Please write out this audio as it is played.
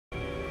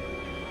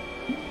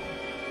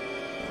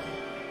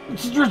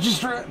Stretchy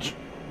stretch.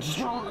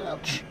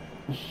 Stretch.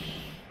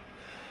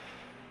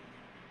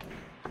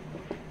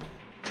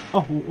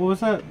 Oh, what was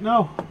that?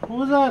 No. What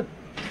was that?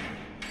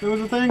 There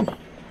was a thing.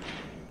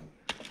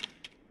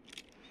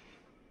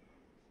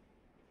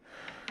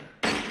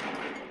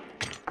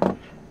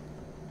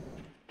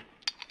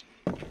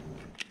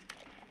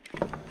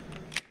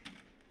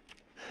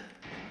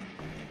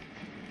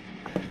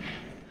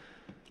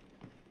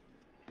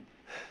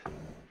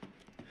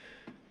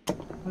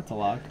 That's a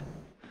lock.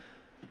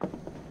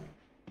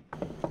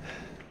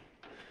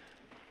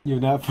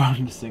 You've not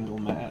found a single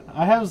mat.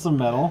 I have some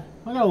metal.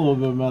 I got a little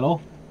bit of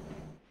metal.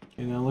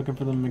 You know, looking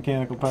for the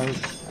mechanical parts.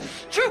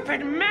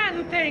 Stupid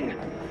man thing!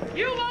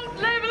 You won't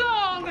live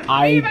long!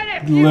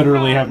 I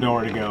literally have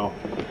nowhere to go.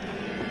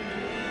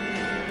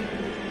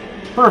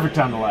 Perfect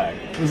time to lag.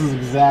 This is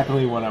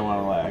exactly when I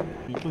want to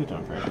lag. Can you please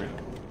don't crash it?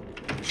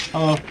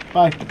 Hello.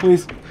 Bye.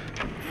 Please.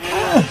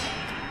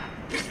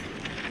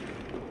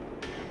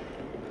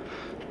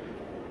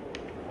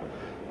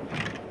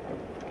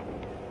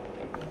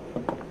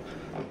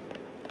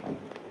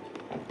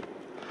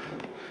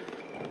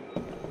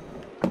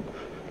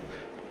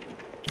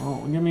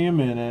 Oh, give me a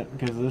minute,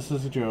 because this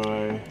is a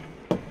joy.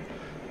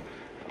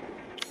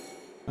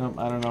 Nope,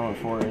 I don't know what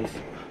 4 is.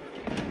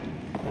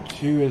 But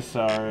 2 is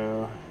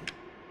sorrow.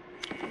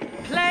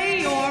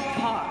 Play your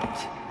part.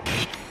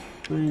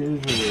 3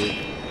 is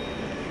relief.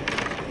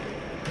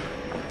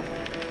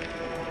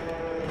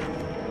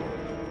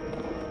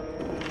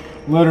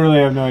 Literally,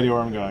 I have no idea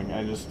where I'm going.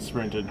 I just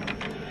sprinted.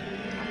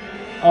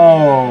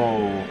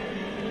 Oh,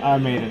 I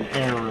made an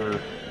error.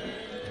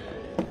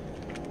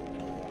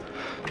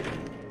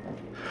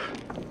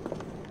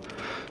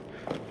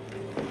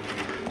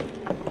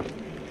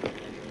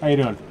 How you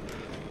doing?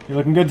 You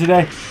looking good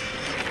today?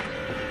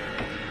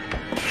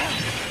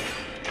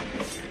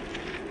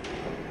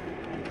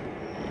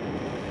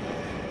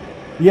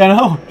 Yeah,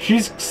 no,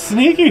 she's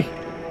sneaky.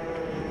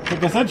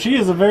 Like I said, she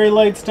is a very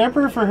light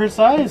stepper for her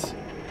size.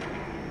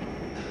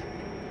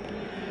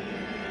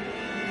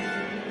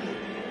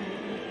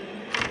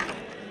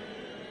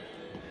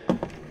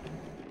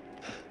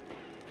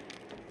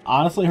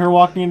 Honestly, her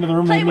walking into the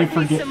room made me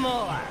forget. Some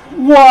more.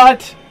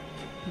 What?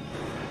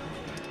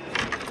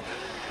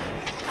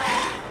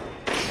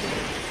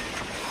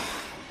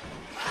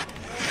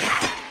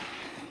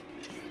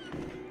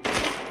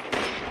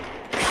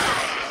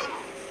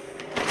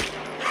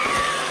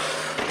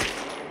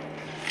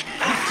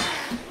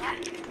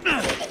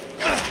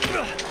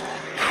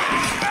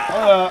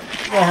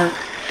 That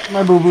hurt.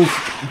 My boo-boos.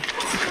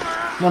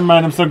 Never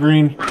mind, I'm so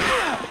green.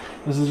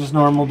 This is just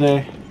normal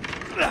day.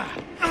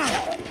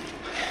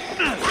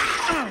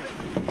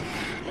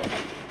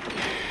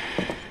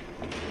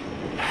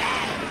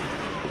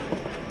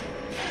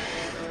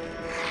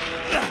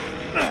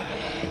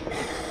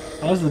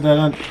 Oh, this is a dead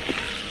end.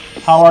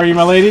 How are you,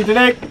 my lady,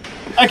 today?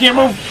 I can't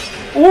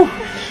move. Ooh.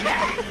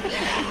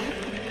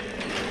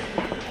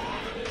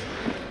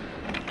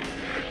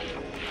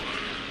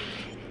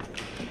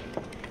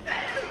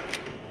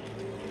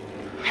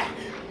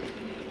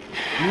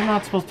 You're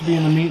not supposed to be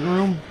in the meat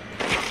room.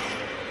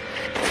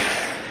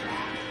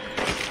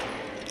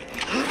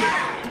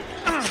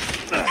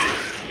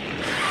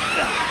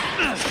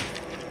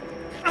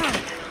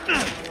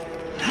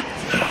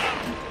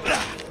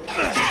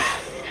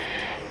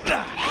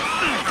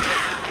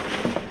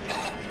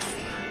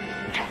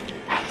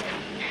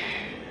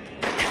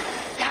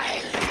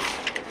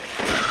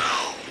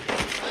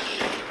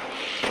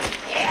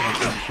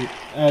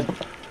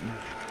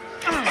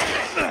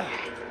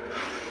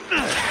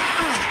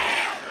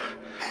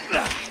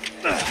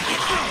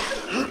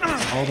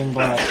 Holding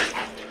black.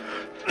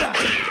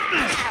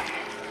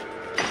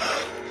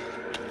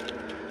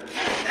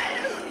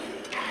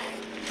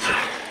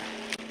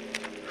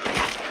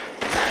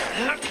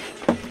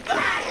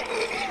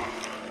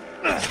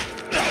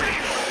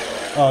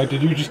 Oh,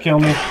 did you just kill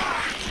me?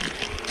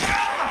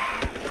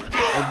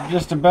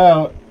 Just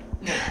about.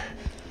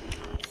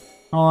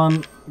 Hold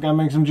on, gotta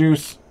make some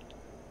juice.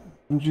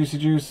 Some juicy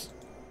juice.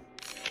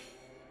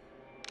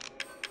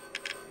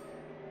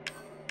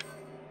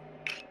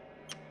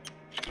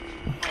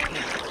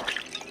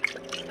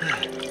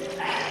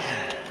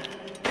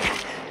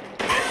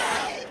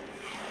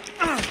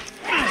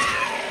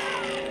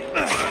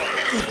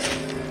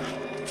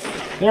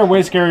 They're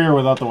way scarier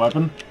without the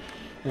weapon.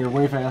 They're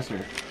way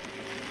faster.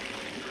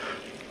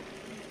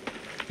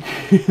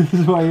 This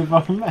is why you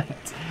farm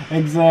mats.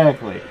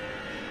 Exactly.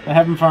 I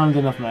haven't farmed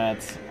enough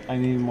mats. I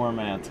need more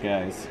mats,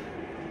 guys.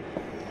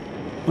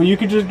 Well, you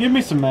could just give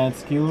me some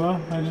mats, Killua.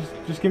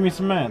 Just give me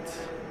some mats.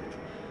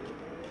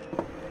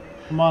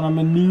 Come on, I'm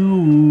a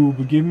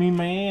noob. Give me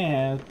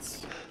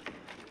mats.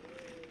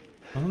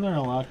 Wasn't there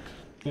a locked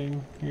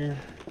thing here?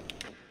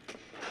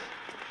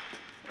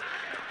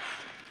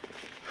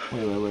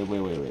 Wait.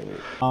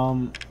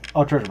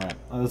 Oh, treasure map.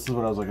 Oh, this is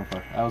what I was looking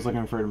for. I was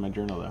looking for it in my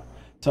journal, though.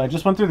 So I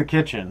just went through the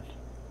kitchen.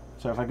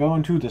 So if I go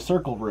into the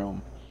circle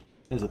room,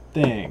 there's a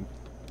thing.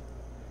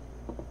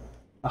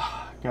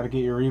 Gotta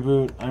get your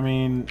reboot. I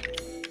mean,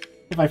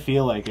 If I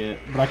feel like it.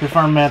 But I could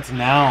farm mats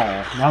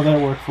now. Now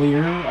that we're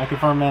clear, I could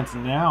farm mats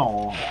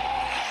now.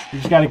 You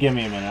just gotta give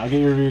me a minute. I'll get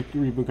your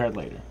reboot card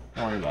later.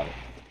 Don't worry about it.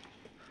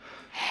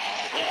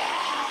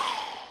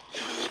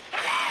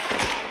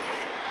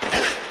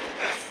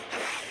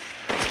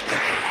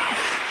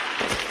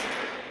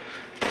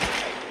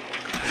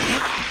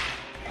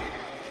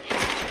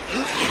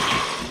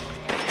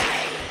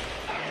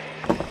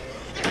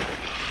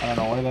 I don't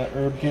know where that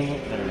herb came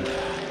from. There it is.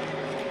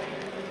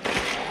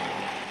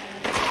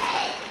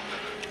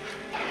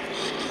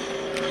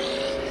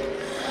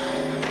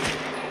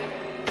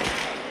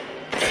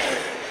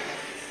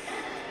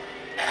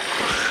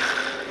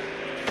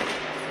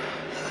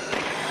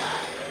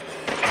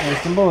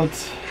 There's some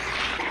bullets.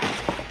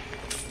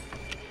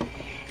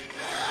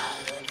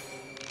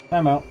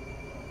 Time out.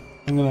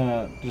 I'm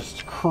gonna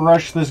just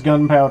crush this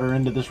gunpowder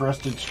into this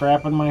rusted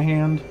strap in my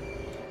hand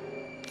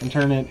and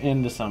turn it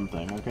into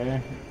something,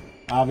 okay?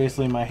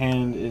 Obviously my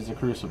hand is a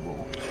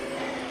crucible.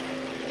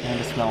 And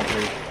a smelter.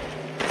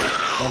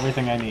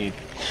 Everything I need.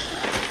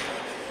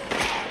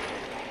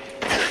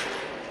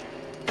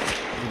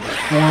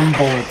 Form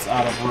bullets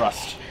out of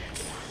rust.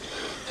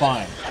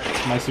 Fine.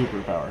 It's my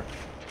superpower.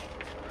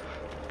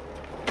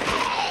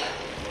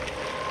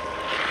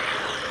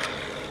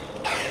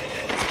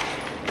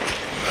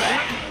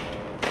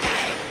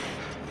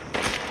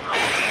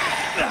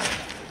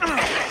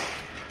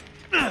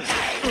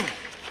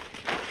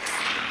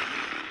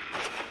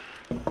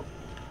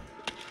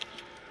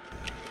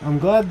 I'm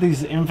glad these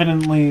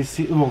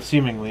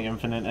seemingly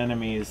infinite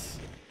enemies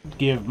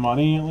give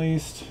money at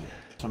least,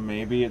 so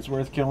maybe it's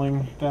worth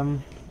killing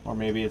them, or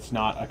maybe it's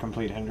not a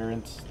complete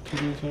hindrance to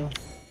do so.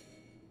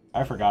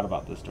 I forgot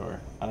about this door.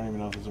 I don't even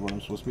know if this is what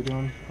I'm supposed to be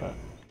doing, but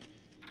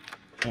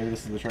maybe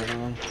this is the treasure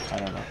room? I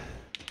don't know.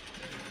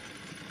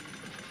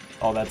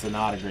 Oh, that's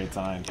not a great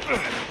sign.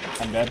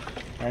 I'm dead,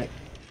 right?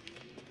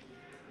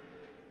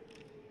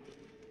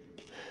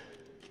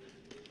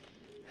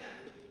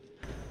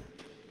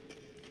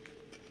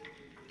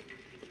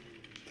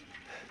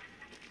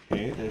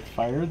 Okay, there's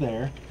fire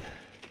there.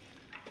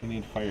 We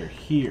need fire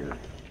here.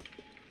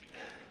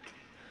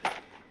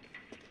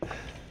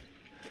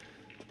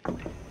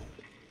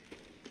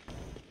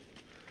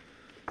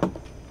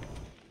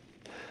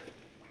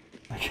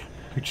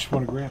 I just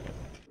want to grab it.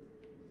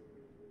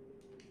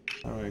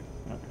 Oh wait,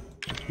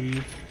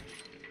 okay.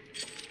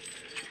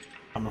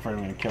 I'm afraid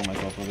I'm going to kill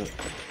myself with it.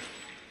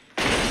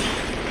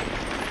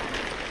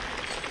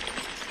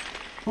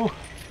 Whew.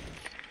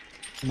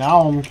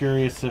 Now I'm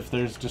curious if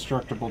there's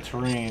destructible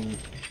terrain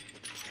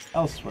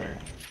elsewhere.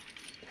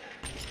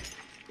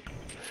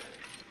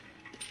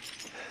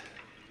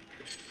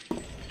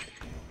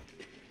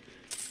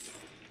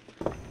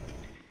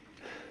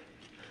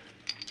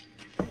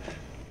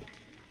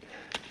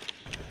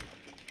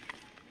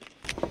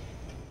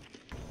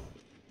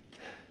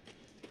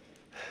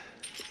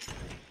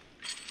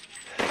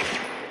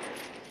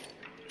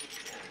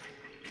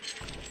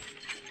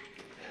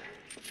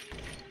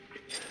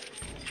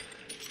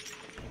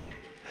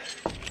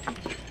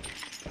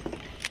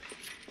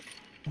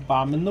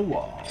 Bomb in the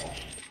wall.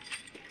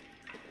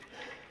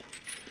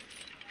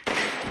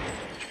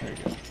 There you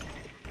go.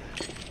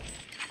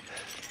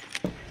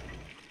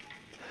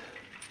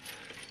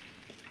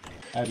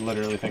 I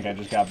literally think I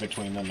just got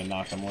between them and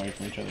knocked them away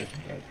from each other.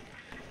 But...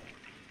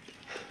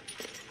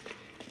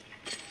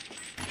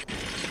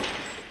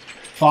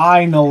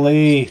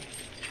 Finally!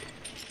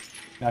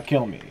 Now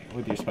kill me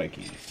with your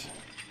spikies.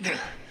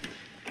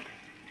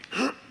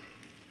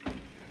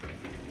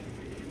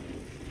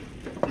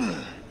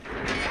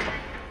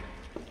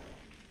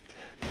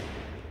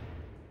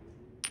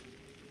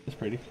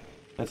 Pretty.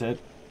 That's it.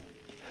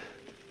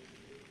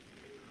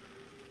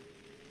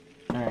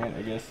 Alright,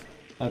 I guess.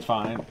 That's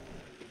fine.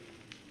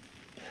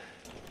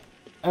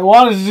 I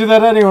wanted to do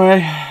that anyway.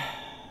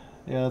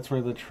 Yeah, that's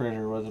where the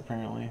treasure was,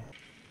 apparently.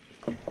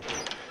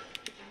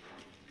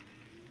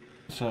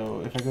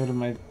 So, if I go to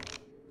my...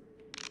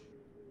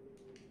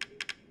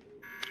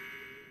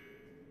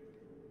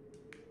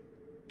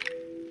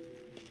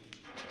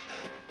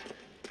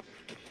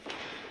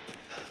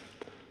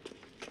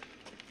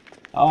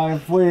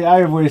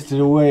 I've wasted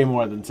way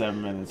more than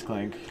 7 minutes,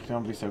 Clink.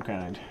 Don't be so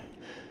kind.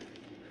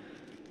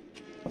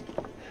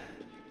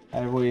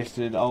 I've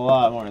wasted a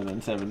lot more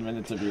than 7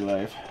 minutes of your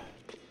life.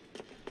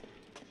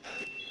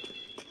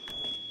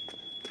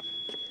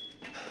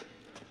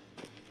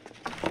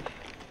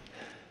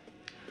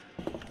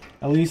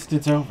 At least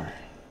it's over.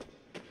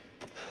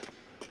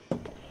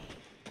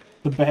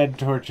 The bad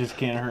torches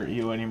can't hurt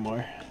you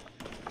anymore.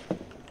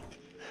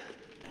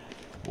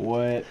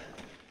 What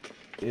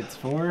it's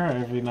for?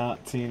 Have you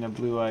not seen a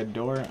blue-eyed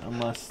door?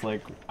 Unless,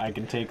 like, I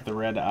can take the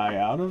red eye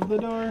out of the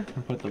door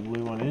and put the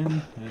blue one in,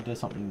 and it does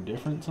something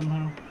different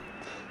somehow.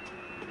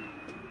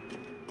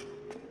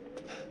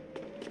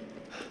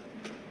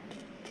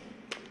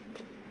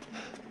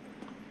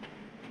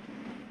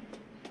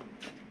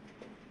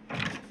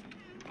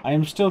 I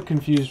am still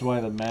confused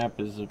why the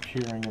map is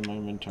appearing in my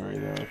inventory,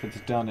 though. If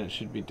it's done, it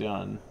should be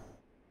done.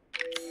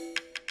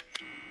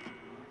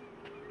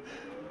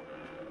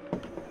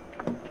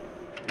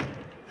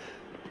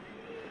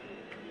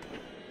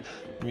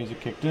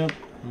 Music kicked up.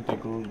 I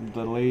think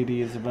the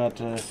lady is about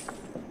to...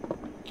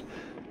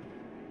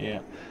 Yeah.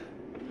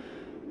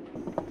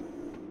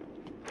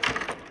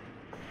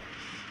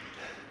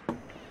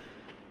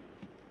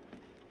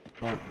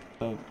 But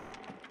the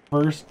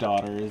first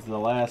daughter is the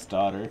last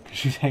daughter, because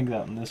she hangs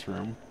out in this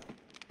room.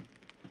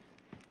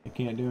 You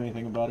can't do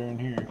anything about her in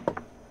here.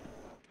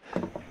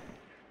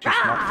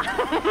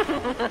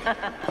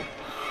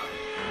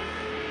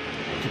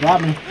 She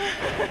got me.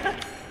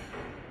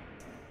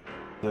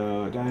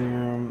 The dining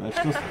room. That's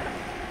just.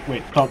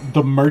 Wait,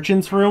 the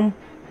merchant's room?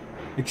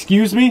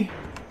 Excuse me?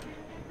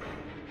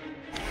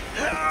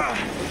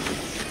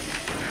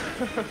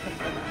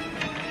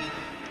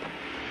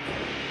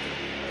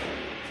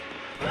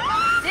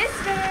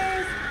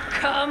 Sisters,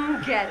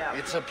 come get 'em.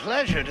 It's a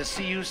pleasure to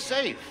see you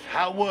safe.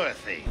 How were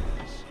things?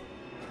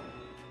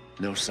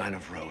 No sign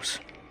of Rose.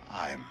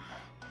 I'm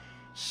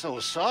so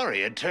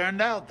sorry it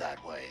turned out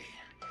that way.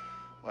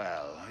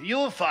 Well,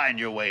 you'll find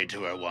your way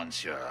to her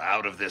once you're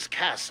out of this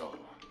castle.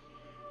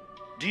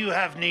 Do you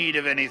have need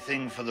of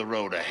anything for the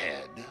road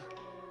ahead?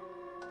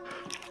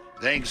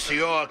 Thanks to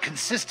your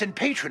consistent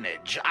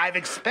patronage, I've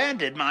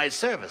expanded my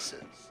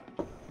services.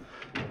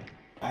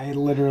 I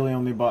literally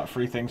only bought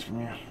free things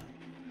from you.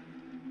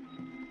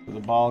 So the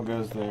ball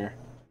goes there.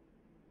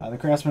 The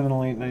craftsman in the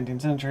late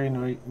 19th century,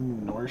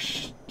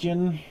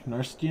 Norstian,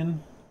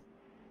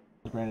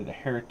 was branded a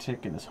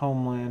heretic in his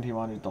homeland. He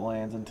wandered the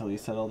lands until he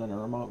settled in a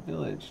remote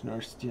village.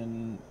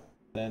 Norstian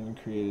then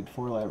created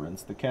 4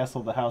 labyrinths: the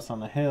castle, the house on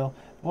the hill,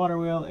 the water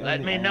wheel, and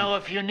Let me know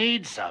if you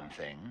need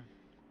something.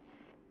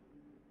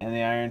 And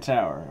the Iron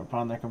Tower.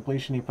 Upon their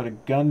completion, he put a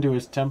gun to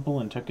his temple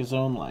and took his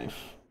own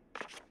life.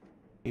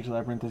 Each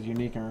labyrinth is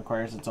unique and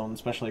requires its own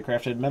specially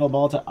crafted metal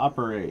ball to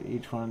operate.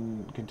 Each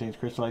one contains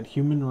crystallized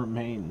human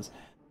remains,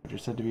 which are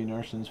said to be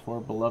Norsten's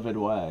 4 beloved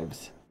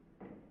wives.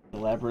 The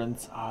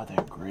labyrinths,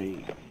 they're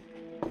great.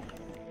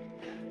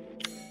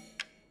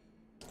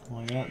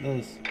 Well, I got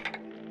this.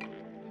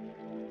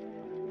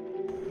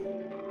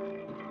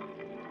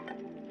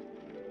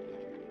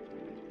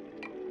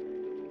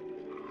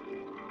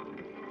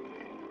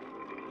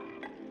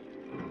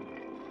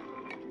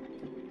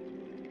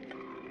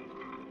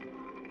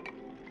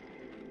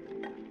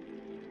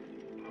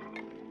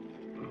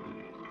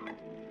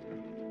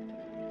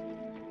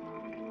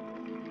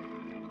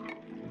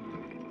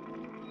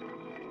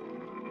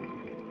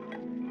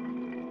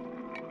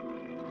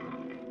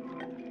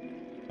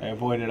 I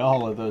avoided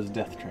all of those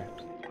death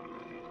traps.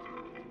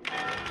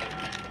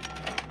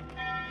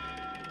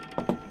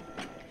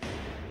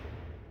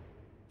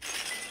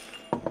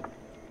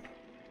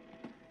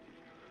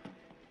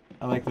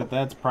 I like that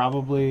that's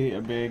probably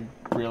a big,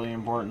 really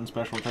important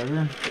special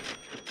treasure.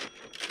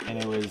 And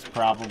it was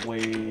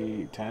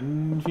probably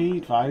 10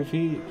 feet, 5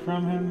 feet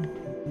from him?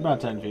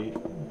 About 10 feet.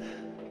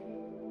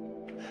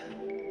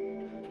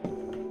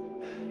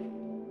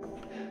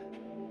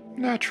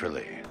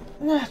 Naturally.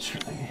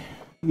 Naturally.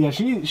 Yeah,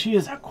 she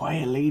is a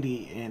quiet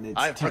lady, and it's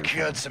I've terrifying.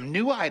 procured some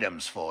new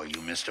items for you,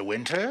 Mr.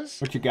 Winters.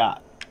 What you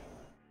got?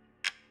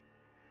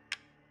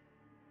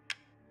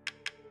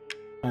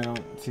 I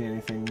don't see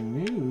anything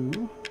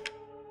new.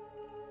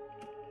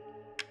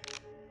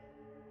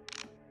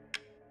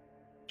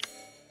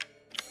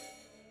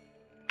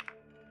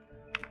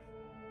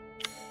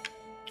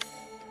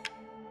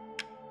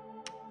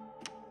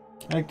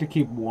 I like to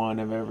keep 1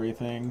 of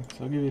everything,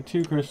 so I'll give you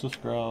 2 crystal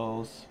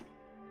scrolls.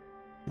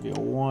 Give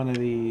you 1 of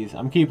these.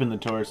 I'm keeping the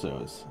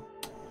torsos.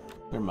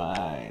 They're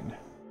mine.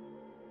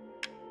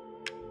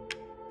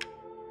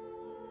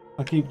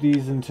 I'll keep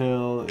these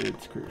until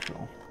it's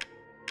crucial.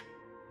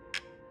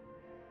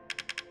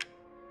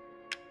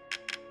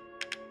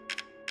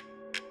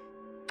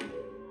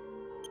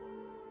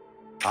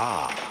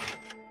 Ah.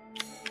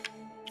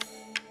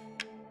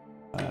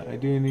 I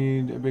do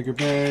need a bigger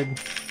bag.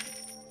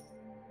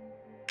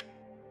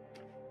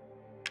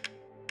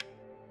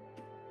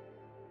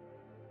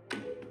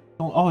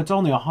 Oh, it's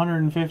only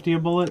 150 a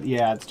bullet?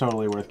 Yeah, it's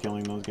totally worth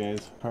killing those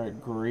guys.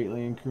 Part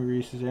greatly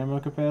increases ammo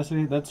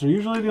capacity. That's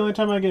usually the only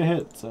time I get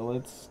hit, so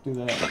let's do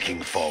that.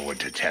 Looking forward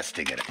to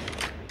testing it.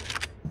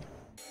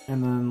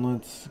 And then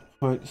let's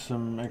put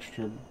some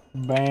extra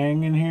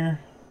bang in here.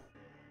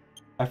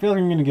 I feel like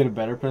I'm gonna get a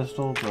better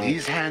pistol, but...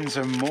 These hands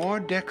are more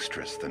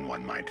dexterous than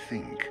one might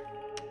think.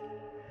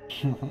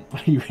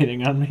 Are you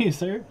hitting on me,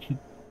 sir?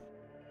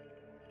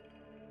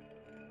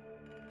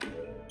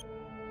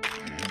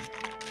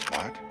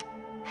 What?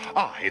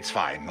 Ah, it's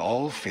fine.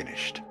 All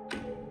finished.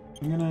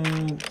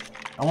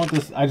 I want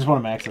this... I just want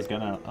to max this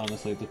gun out,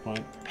 honestly, at this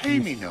point. Pay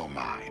me no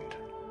mind.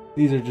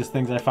 These are just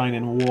things I find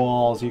in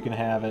walls. You can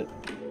have it.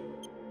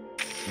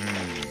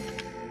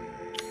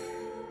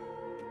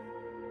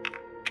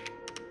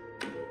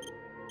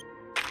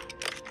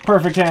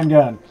 Perfect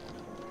handgun.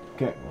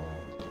 Okay.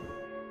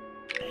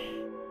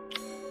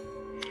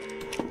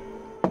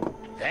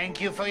 Thank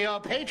you for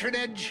your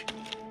patronage.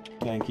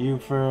 Thank you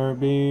for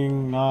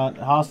being not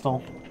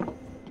hostile.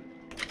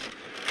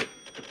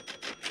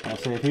 I'll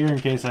save here in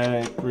case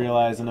I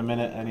realize in a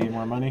minute I need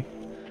more money.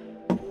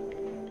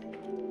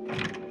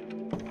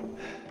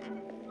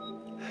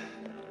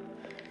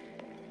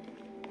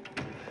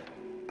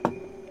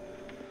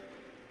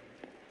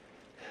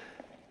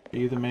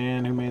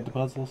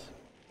 puzzles.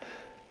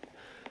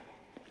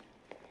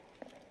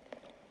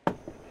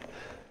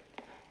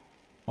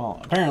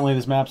 Well, apparently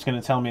this map's going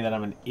to tell me that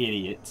I'm an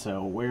idiot,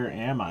 so where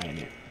am I in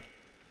it?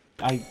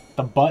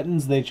 The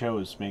buttons they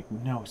chose make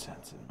no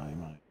sense in my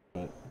mind,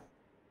 but...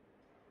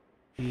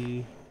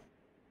 The...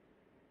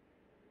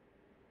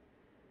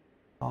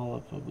 Hall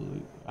of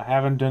Blue. I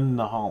haven't done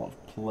the Hall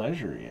of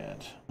Pleasure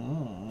yet.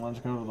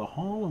 Let's go to the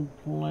Hall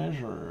of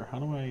Pleasure. How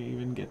do I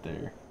even get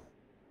there?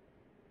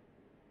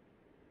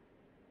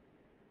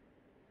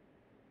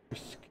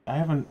 I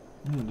haven't...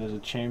 There's a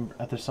chamber...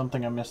 There's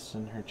something I missed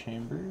in her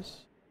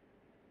chambers?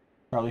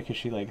 Probably because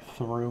she, like,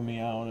 threw me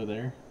out of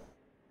there.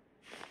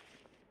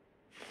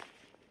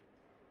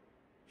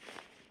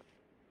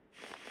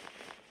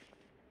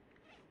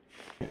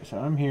 Okay, so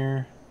I'm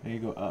here. There you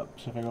go up.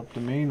 So if I go up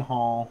the main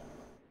hall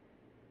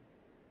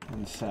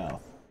in the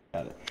south.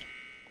 Got it.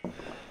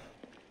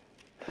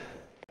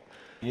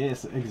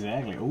 Yes,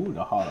 exactly. Ooh,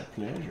 the Hall of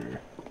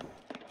Pleasure.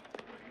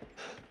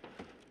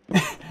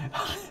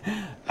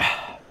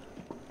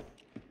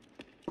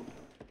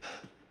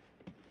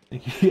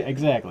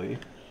 Exactly.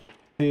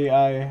 See,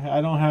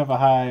 I don't have a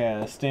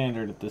high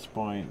standard at this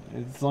point.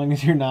 As long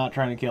as you're not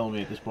trying to kill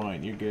me at this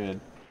point, you're good.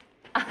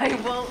 I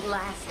won't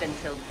last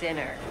until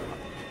dinner.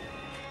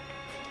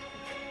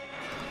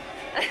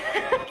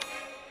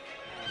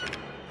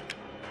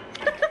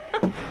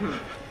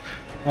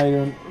 How you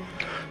doing?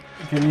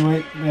 Can you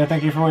wait? Yeah,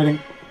 thank you for waiting.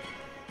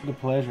 The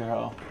pleasure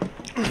hall.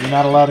 You're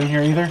not allowed in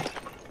here either?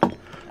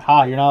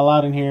 Ha, you're not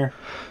allowed in here.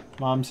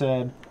 Mom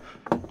said.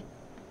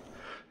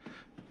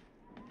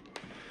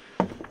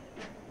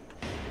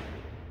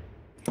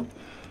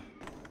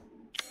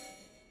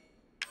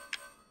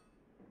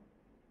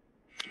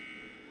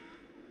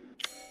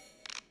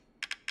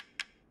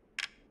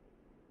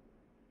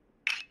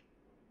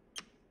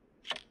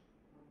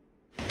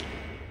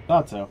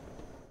 Thought so.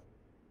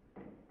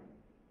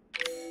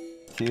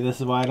 See, this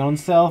is why I don't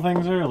sell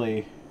things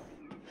early.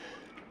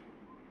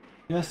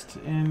 Just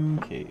in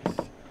case.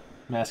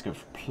 Mask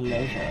of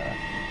Pleasure.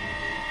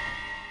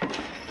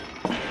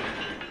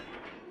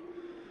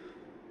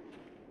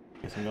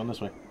 Guess I'm going this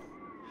way.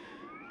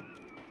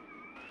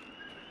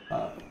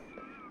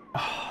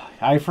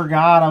 I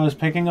forgot I was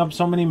picking up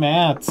so many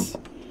mats.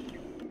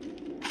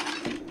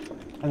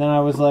 And then I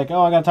was like,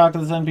 oh, I gotta talk to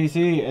this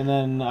NPC. And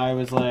then I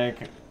was like,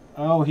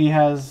 oh, he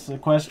has a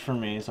quest for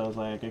me. So I was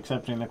like,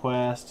 accepting the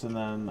quest, and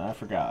then I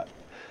forgot.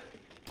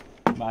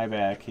 My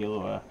bad,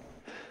 Killua.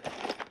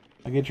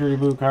 I'll get your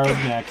reboot card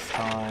next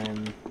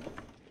time.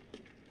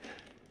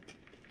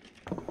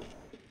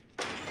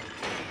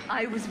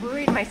 I was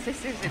worried my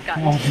sisters had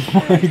gotten Oh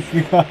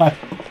my god.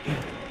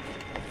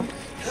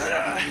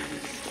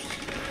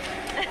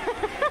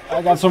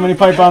 I got so many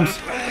pipe bombs.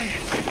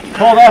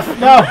 Hold F!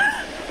 No!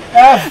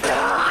 F!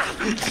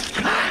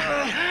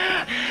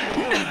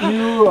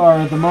 You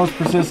are the most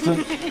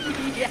persistent.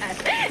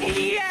 Yes.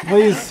 Yes.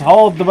 Please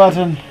hold the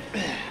button.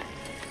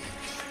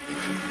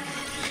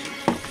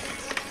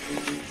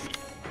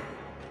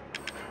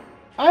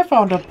 I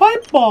found a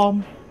pipe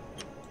bomb.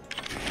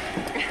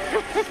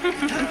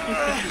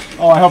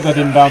 Oh, I hope that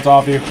didn't bounce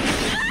off you.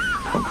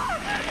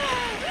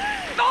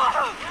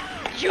 Oh,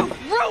 you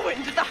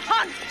ruined the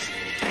hunt!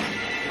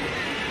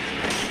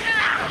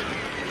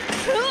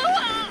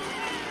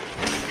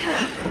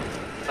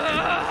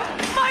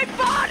 My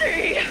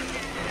body!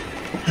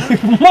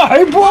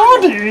 My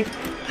body!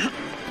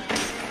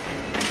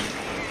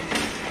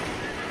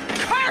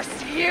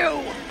 Curse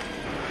you!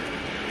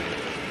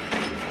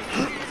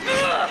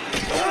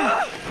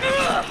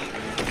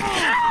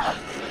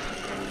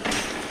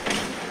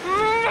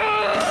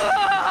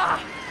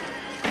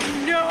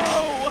 No!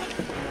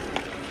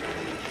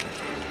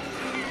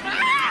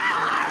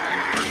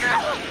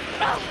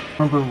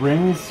 Remember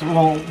rings?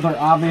 Well, they're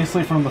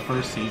obviously from the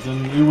first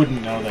season. You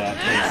wouldn't know that,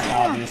 because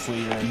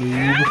obviously you're a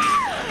noob.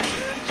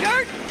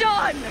 You're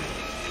done!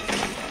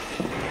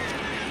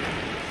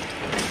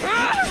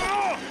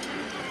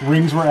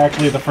 Rings were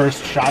actually the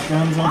first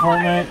shotguns in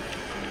Fortnite.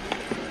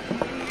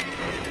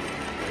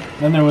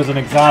 Then there was an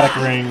exotic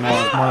ring that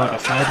was more like a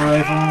sniper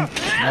rifle.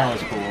 That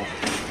was cool.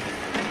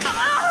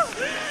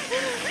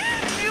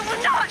 You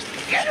will not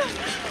get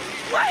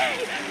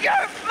away!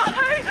 You're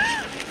my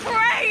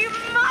prey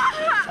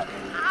mine!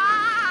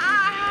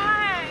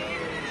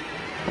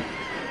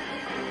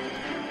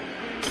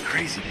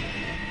 Crazy.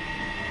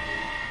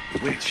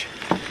 Witch.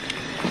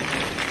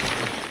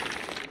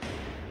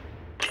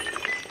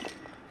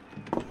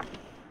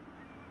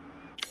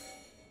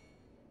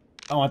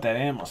 I want that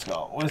ammo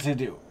skull. What does it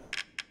do?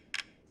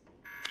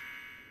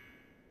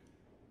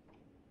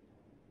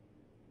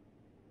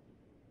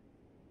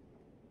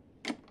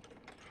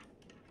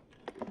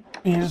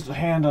 You just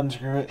hand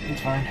unscrew it.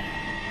 It's fine.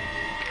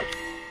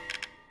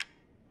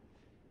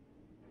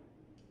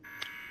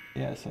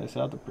 Yes, I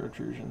saw the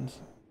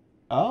protrusions.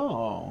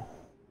 Oh.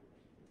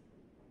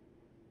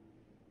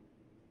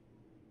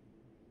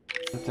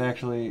 That's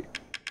actually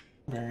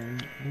very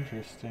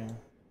interesting.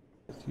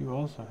 You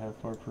also have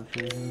 4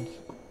 protrusions.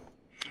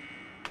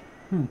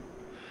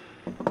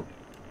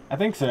 I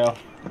think so.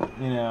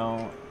 You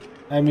know,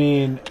 I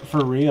mean,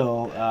 for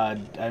real,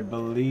 I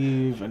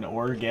believe an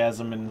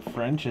orgasm in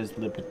French is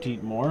le petit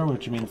mort,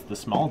 which means the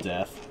small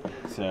death.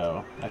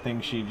 So, I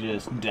think she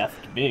just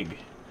deathed big.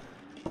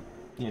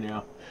 You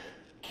know.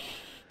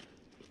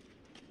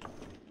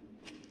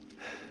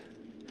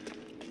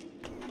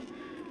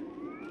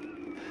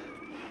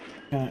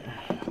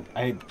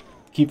 I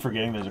keep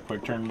forgetting there's a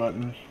quick turn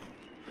button.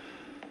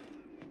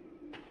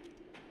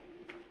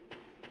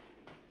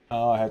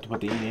 Oh, I have to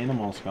put the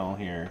animal skull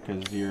here,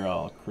 because you're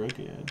all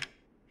crooked.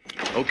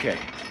 Okay,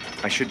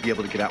 I should be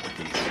able to get out with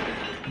these.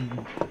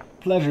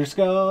 Pleasure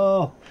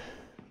skull!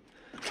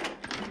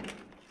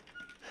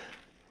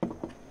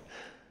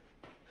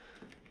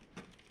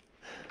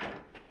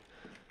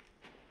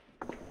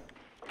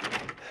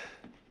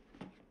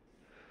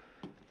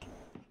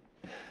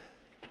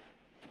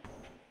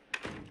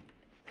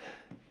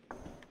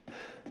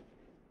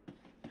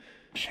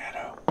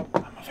 Shadow,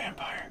 I'm a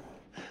vampire.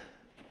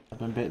 I've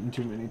been bitten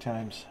too many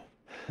times.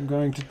 I'm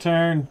going to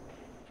turn.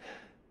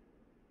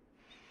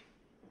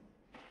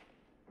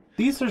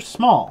 These are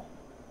small.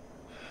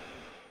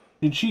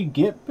 Did she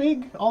get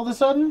big all of a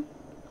sudden?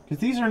 Because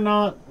these are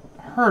not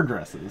her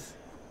dresses.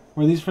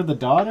 Were these for the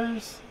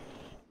daughters?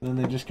 Then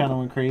they just kind of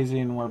went crazy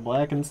and wore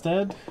black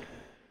instead?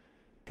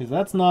 Because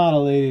that's not a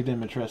Lady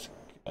Dimitrescu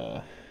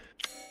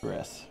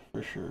dress,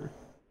 for sure.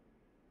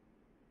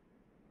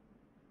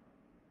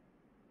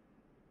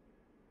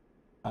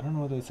 I don't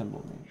know what that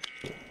symbol means.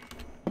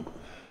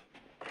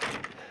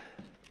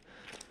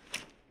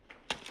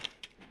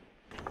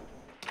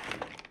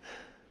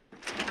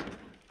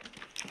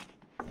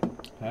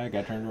 I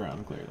got turned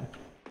around, clearly.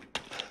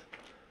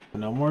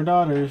 But no more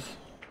daughters.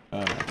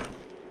 Oh.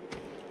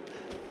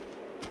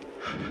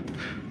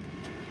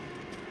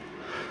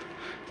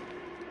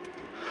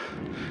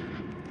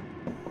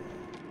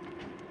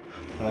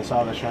 But I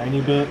saw the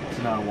shiny bit,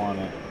 so now I want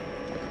it.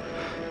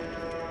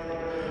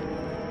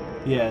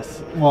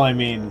 Yes. Well, I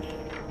mean,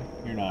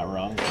 you're not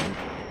wrong.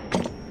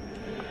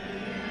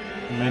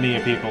 Many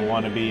people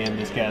want to be in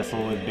this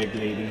castle with Big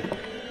Lady.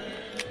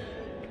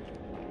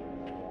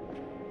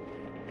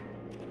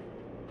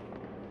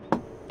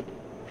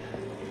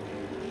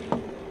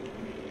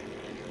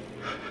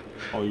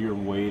 Oh, you're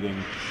waiting.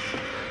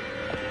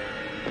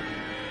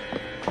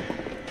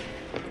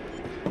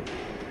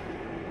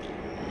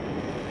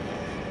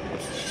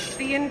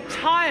 The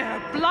entire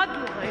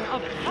bloodline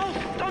of House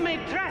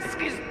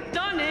Dimitrescu is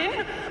done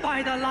in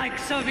by the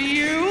likes of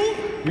you.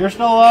 You're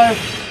still alive.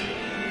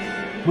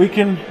 We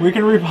can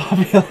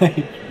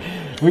repopulate.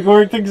 We can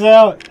work things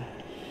out.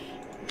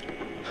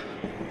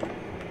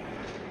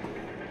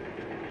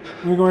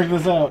 We can work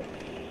this out.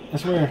 I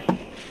swear.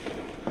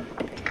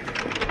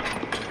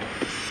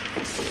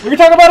 We can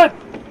talk about it.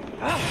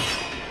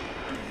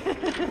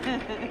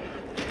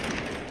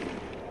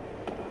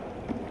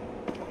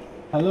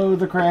 Hello,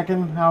 the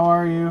Kraken. How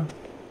are you?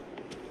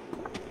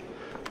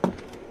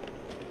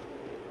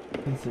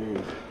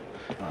 Serious.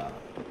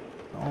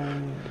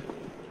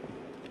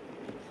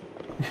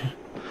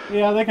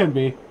 Yeah, they could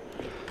be.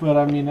 But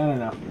I mean, I don't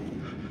know.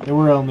 There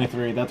were only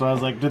 3. That's why I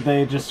was like, did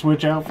they just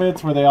switch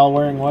outfits? Were they all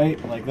wearing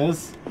white like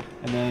this?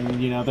 And then,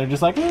 you know, they're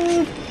just like,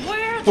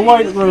 the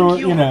white ruin,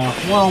 you know,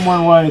 well, I'm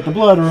wearing white. The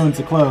blood ruins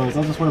the clothes.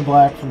 I'll just wear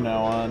black from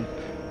now on.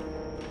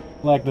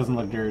 Black doesn't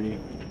look dirty.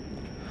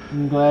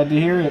 I'm glad to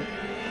hear it.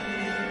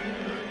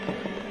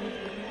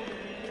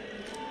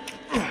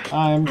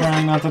 I'm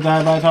trying not to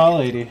die by tall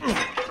lady.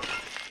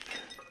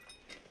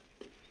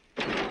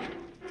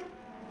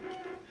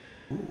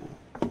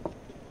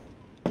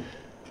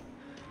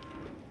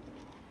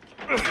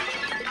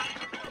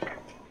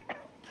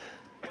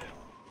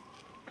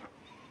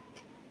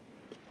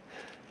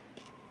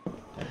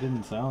 That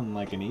didn't sound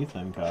like an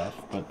Ethan cough,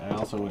 but I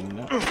also wouldn't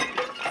know.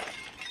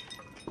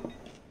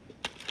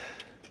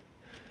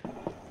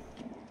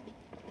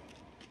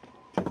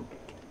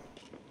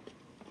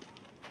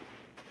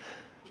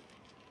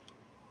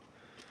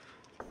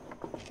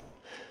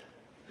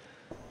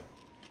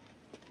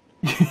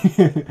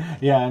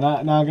 Yeah,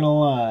 not gonna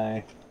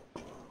lie.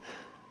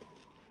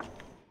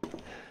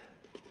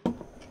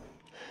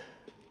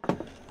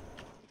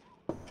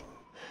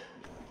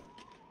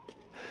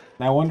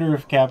 I wonder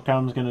if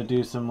Capcom's gonna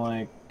do some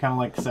kind of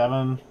like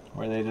 7,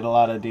 where they did a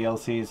lot of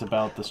DLCs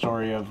about the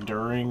story of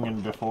during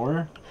and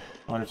before.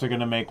 I wonder if they're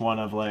gonna make one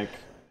of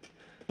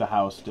the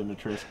House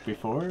Dimitrescu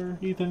before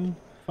Ethan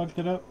fucked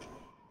it up.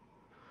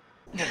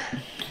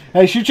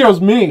 Hey, she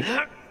chose me.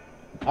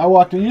 I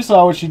walked in. You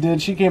saw what she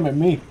did. She came at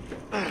me.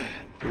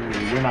 Ooh,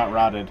 you're not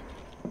rotted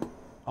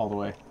all the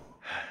way.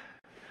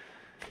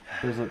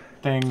 There's a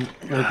thing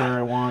right there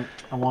I want.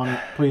 I want it.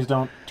 Please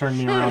don't turn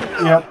me around.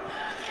 Yep.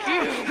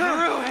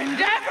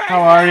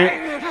 How are you?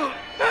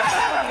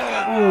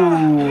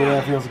 Ooh,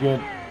 that feels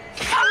good.